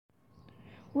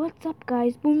What's up,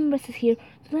 guys? Boom is here.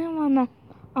 Today I'm gonna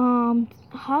um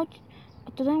how to,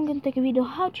 today I'm gonna take a video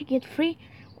how to get free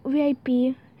VIP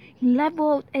in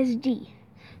lifeboat SD.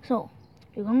 So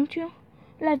you're going to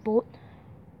lifeboat.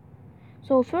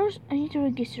 So first I need to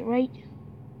register, right?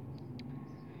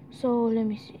 So let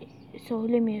me see. So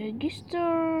let me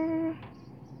register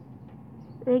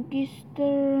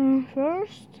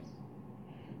first.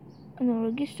 No,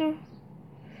 register.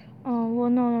 Well,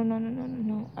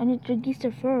 no. I need to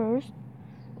register first.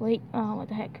 Wait, what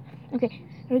the heck? Okay,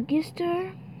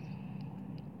 register.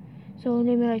 So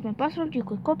let me write my password. You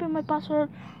could copy my password.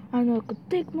 I know I could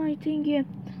take my thingy.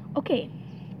 Okay,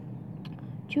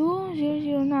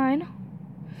 2009.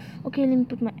 Okay, let me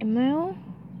put my email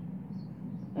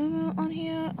on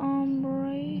here.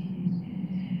 Right.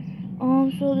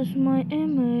 So this is my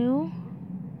email.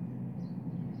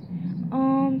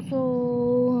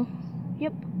 So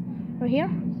yep, right here.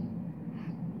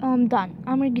 Done.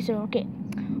 I'm registered. Okay.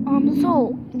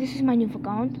 So this is my new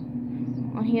account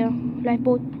on here,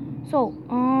 lifeboat. So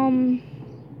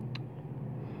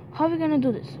how are we gonna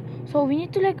do this? So we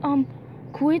need to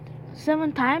quit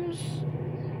 7 times.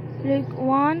 Like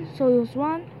one, so it was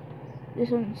one.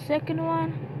 This one, second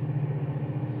one.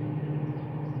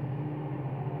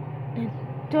 Then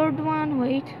third one.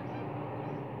 Wait.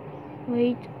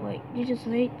 You just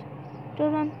wait.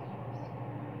 Third one.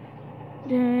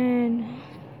 Then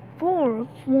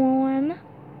fourth one.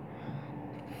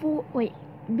 Wait.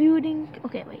 Building.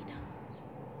 Okay, wait.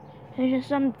 There's just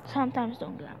sometimes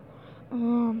don't go.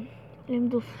 Let me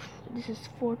do. This is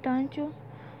 4 times to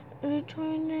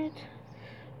return it.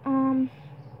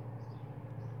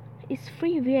 It's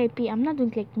free VIP. I'm not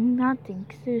doing like nothing.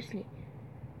 Seriously.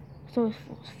 So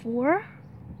it's 4.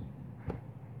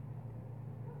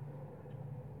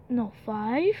 No,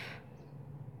 5.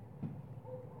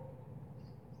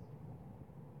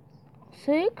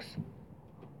 6.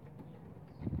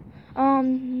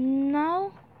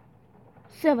 Now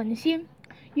 7. You see,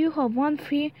 you have one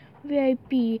free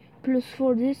VIP plus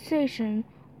for this session.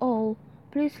 Oh,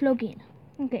 please log in.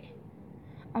 Okay,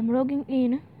 I'm logging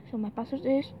in. So my password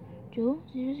is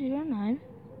 2009.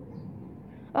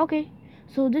 Okay,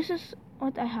 so this is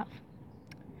what I have.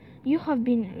 You have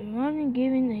been running,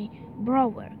 given a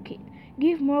Brower kit.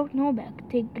 Give more, no back.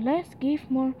 Take less, give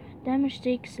more. Damage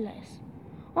takes less.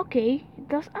 Okay,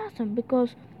 that's awesome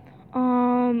because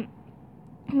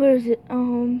where is it?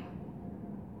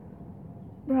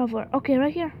 Brower. Okay,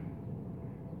 right here.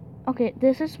 Okay,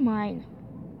 this is mine.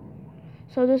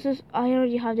 So this is I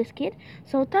already have this kit.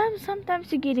 So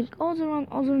sometimes you're getting other one.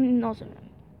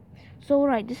 So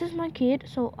right, this is my kit.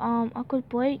 So I could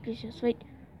play. Let's just wait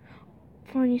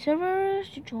for any servers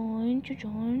to join.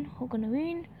 Who's gonna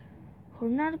win?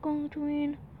 Who's not going to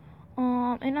win?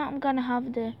 And I'm gonna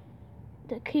have the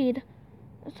kit.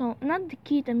 So not the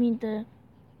kit. I mean the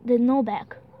no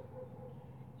back.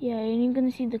 Yeah, and you're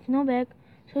gonna see the no back.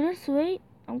 So let's wait.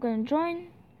 I'm gonna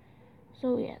join.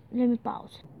 So yeah, let me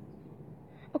pause.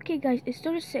 Okay guys, it's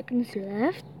 30 seconds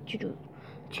left to do.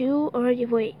 Already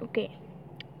wait, okay.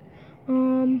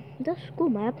 That's cool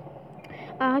map.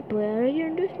 I play already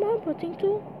in this map, I think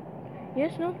so.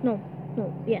 Yes,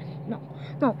 yes, no.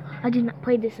 I did not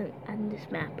play this on this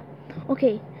map.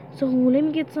 Okay, so let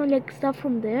me get some like stuff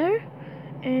from there,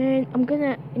 and I'm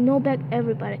gonna know back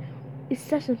everybody. It's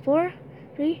session 4,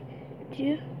 3,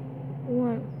 2,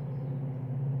 1.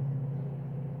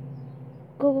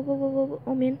 Go.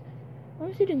 Oh man,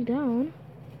 I'm sitting down.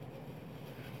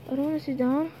 I don't wanna sit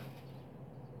down.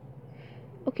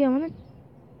 Okay, I wanna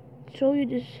show you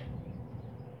this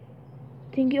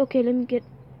thingy. Okay, let me get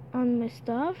on my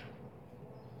stuff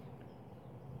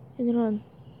and run.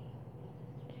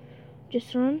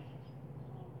 Just run.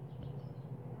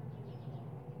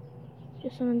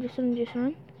 Let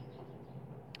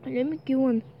me give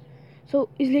one. So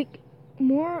it's like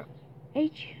more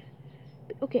H.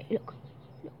 Okay, look.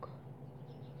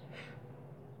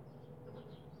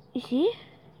 You see?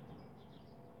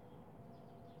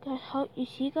 Guys, how you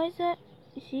see, guys? That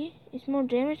you see? It's more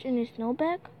damage and it's no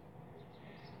back.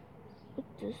 With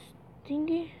this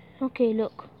thingy. Okay,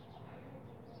 look.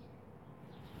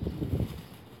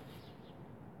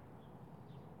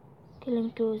 Okay, let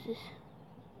me close this.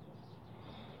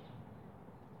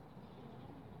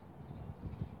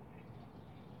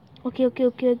 Okay,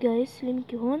 guys. Let me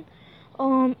go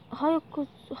on. How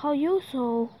you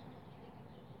saw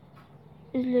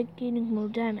is like getting more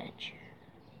damage.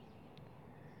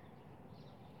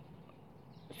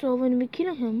 So when we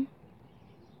kill him,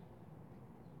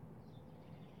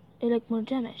 it like more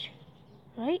damage,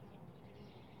 right?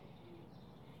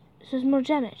 So it's more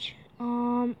damage.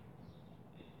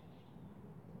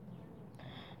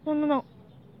 No, no, no.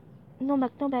 No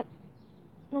back, no back,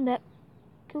 no back.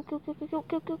 Kill, kill, kill, kill, kill,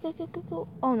 kill, kill, kill, kill, kill, kill.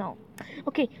 Oh no.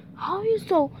 Okay, how you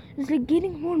saw it's like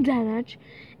getting more damage.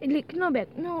 Like no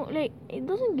back, no, like it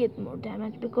doesn't get more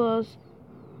damage because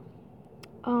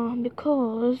I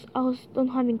was not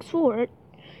having sword,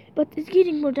 but it's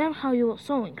getting more damage how you were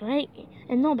sewing, right?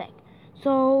 And no back.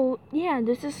 So yeah,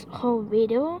 this is whole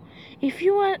video. If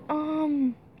you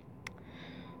want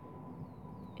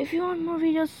if you want more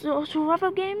videos of survival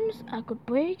games, I could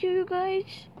play to you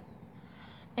guys.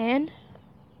 And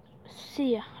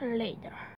see ya later.